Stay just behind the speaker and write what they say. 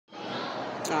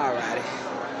Alrighty.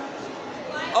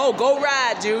 Oh, go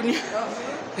ride, Junior.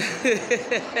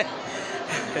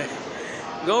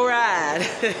 Go ride.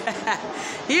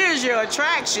 Here's your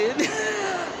attraction.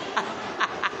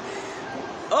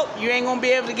 Oh, you ain't gonna be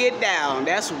able to get down.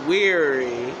 That's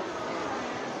weary.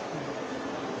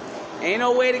 Ain't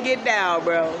no way to get down,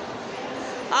 bro.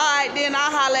 Alright, then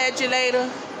I'll holler at you later.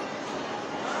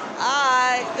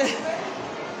 Alright.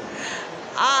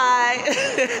 Alright.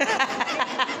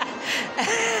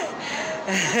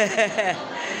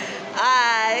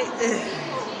 Alright.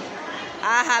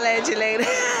 I'll holler at you later.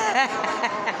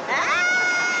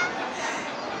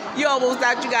 You almost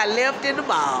thought you got left in the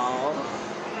ball.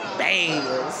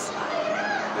 Bangers.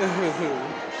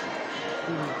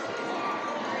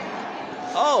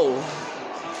 Oh.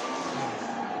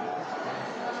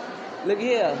 Look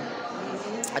here.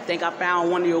 I think I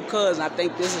found one of your cousins. I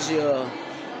think this is your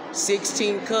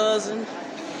 16th cousin.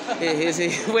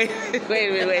 Wait a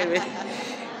minute.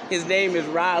 His name is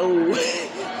Raul.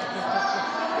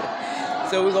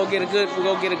 So we're gonna get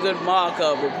a good mark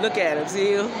of him. Look at him,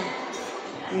 see him?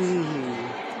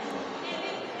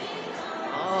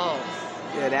 Oh.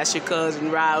 Yeah, that's your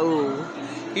cousin Raul.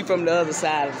 He from the other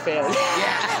side of the family.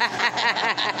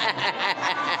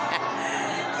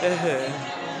 Yeah.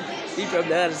 He from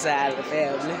the other side of the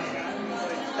family.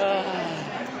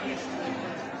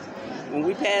 When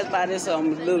we pass by this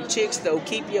little chick store,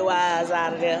 keep your eyes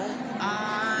out of there.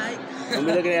 Alright. When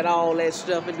we looking at all that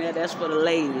stuff in there, that's for the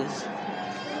ladies.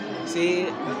 See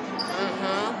it?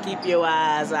 Keep your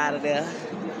eyes out of there.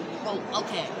 Oh,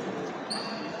 okay.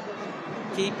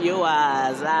 Keep your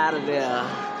eyes out of there.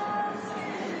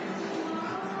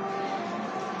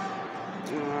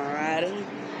 Alrighty.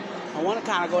 I want to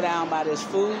kind of go down by this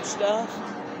food stuff,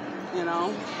 you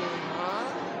know.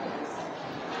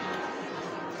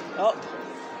 Oh,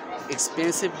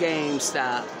 expensive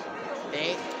GameStop.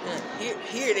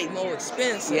 Here they more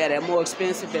expensive. Yeah, they're more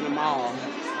expensive in the mall.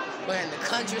 But in the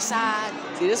countryside,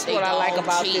 see, this is what I like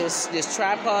about this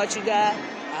tripod you got,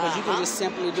 because you can just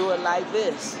simply do it like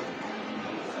this.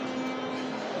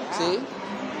 See?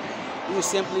 You can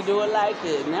simply do it like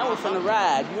this. Now we're finna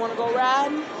ride. You wanna go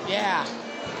riding? Yeah.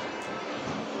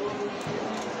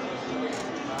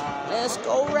 Let's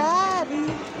go riding.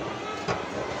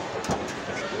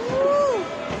 Woo.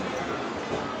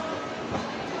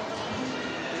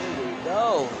 Here we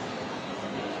go.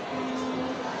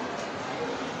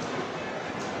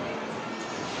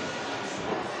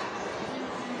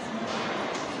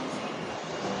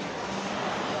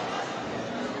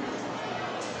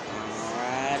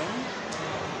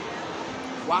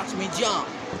 Watch me jump.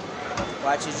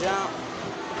 Watch you jump.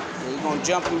 You're gonna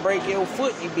jump and break your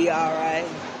foot, you be alright.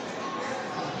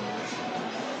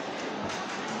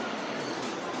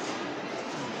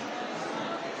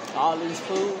 All these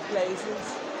food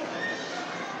places.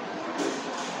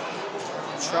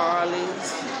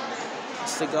 Charlie's.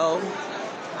 It's to go.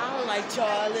 I don't like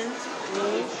Charlie's.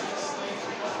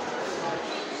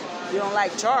 You don't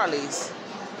like Charlie's?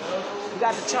 You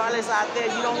got the Charlie's out there.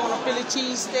 You don't want a Philly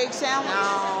cheesesteak sandwich?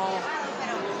 No.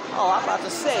 Oh, I'm about to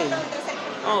say.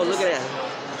 Oh, look at that.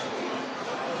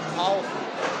 Oh.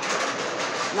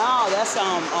 No, that's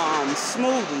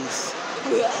smoothies.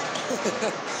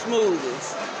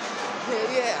 Smoothies.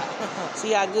 Yeah.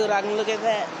 See how good I can look at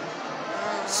that?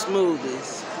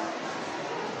 Smoothies.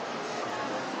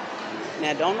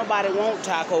 Now, don't nobody want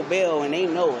Taco Bell and they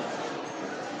know it.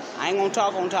 I ain't gonna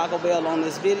talk on Taco Bell on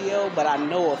this video, but I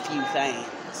know a few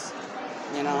things.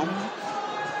 You know?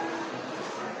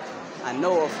 I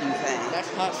know a few things. That's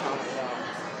hot sauce,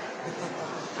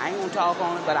 I ain't gonna talk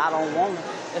on it, but I don't want it.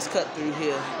 Let's cut through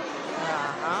here.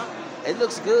 It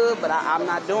looks good, but I'm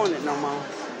not doing it no more.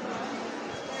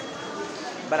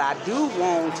 But I do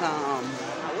want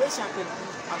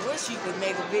I wish you could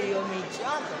make a video of me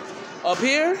jumping. Up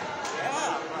here?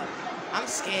 Yeah, but I'm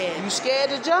scared. You scared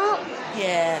to jump?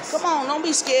 Yes. Come on, don't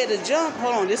be scared to jump.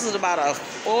 Hold on, this is about a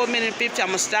 4 minute 50. I'm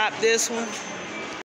gonna stop this one.